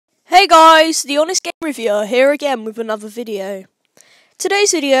Hey guys, the Honest Game Reviewer here again with another video.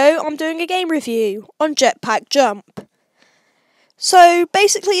 Today's video, I'm doing a game review on Jetpack Jump. So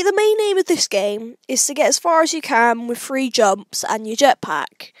basically the main aim of this game is to get as far as you can with 3 jumps and your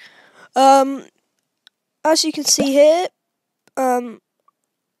jetpack. As you can see here,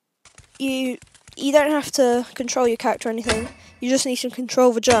 you don't have to control your character or anything, you just need to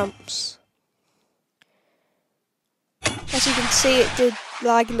control the jumps. As you can see, it did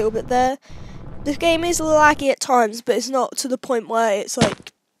lag a little bit there. This game is laggy at times, but it's not to the point where it's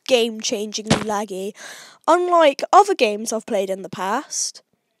like game-changingly laggy, unlike other games I've played in the past.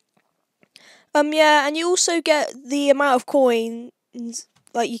 Yeah, and you also get the amount of coins,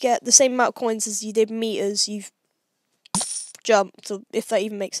 like you get the same amount of coins as you did meters you've jumped, if that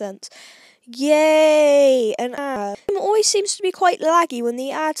even makes sense. Yay! An ad. It always seems to be quite laggy when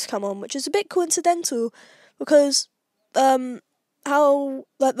the ads come on, which is a bit coincidental, because how,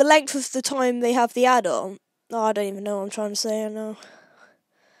 like, the length of the time they have the ad on. Oh, I don't even know what I'm trying to say, I know.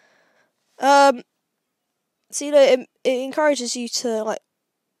 So, you know, it encourages you to, like,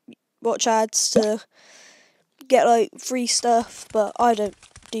 watch ads to get, like, free stuff, but I don't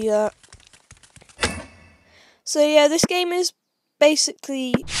do that. So, yeah, this game is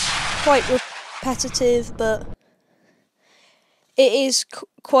basically quite repetitive, but it is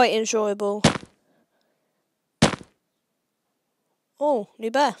quite enjoyable. Oh, new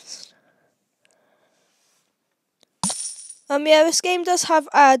best. Yeah, this game does have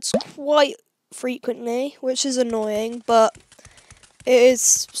ads quite frequently, which is annoying, but it is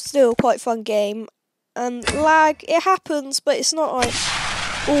still quite a fun game. And lag, it happens, but it's not like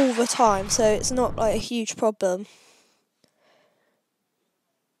all the time, so it's not like a huge problem.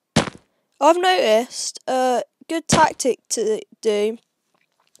 I've noticed a good tactic to do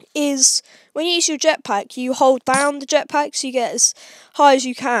is when you use your jetpack, you hold down the jetpack so you get as high as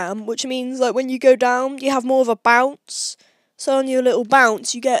you can, which means like when you go down, you have more of a bounce. So on your little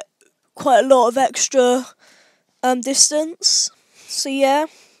bounce, you get quite a lot of extra distance. So yeah,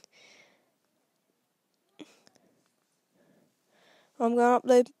 I'm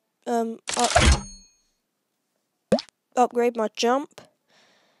gonna upgrade my jump.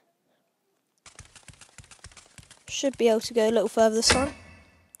 Should be able to go a little further this time.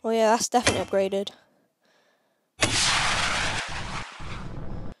 Oh yeah, that's definitely upgraded.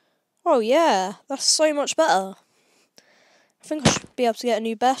 Oh yeah, that's so much better. I think I should be able to get a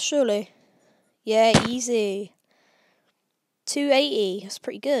new best, surely. Yeah, easy. 280, that's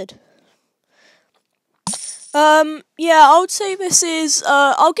pretty good. Yeah, I would say this is,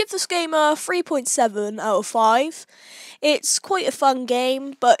 I'll give this game a 3.7 out of 5. It's quite a fun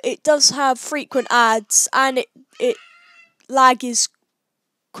game, but it does have frequent ads, and it lag is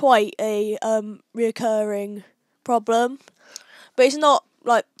quite a recurring problem, but it's not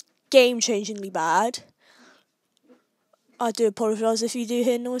like game-changingly bad. I do apologise if you do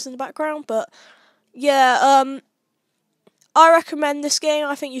hear noise in the background, but yeah, I recommend this game.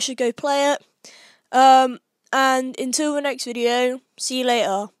 I think you should go play it. And until the next video, see you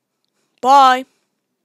later. Bye.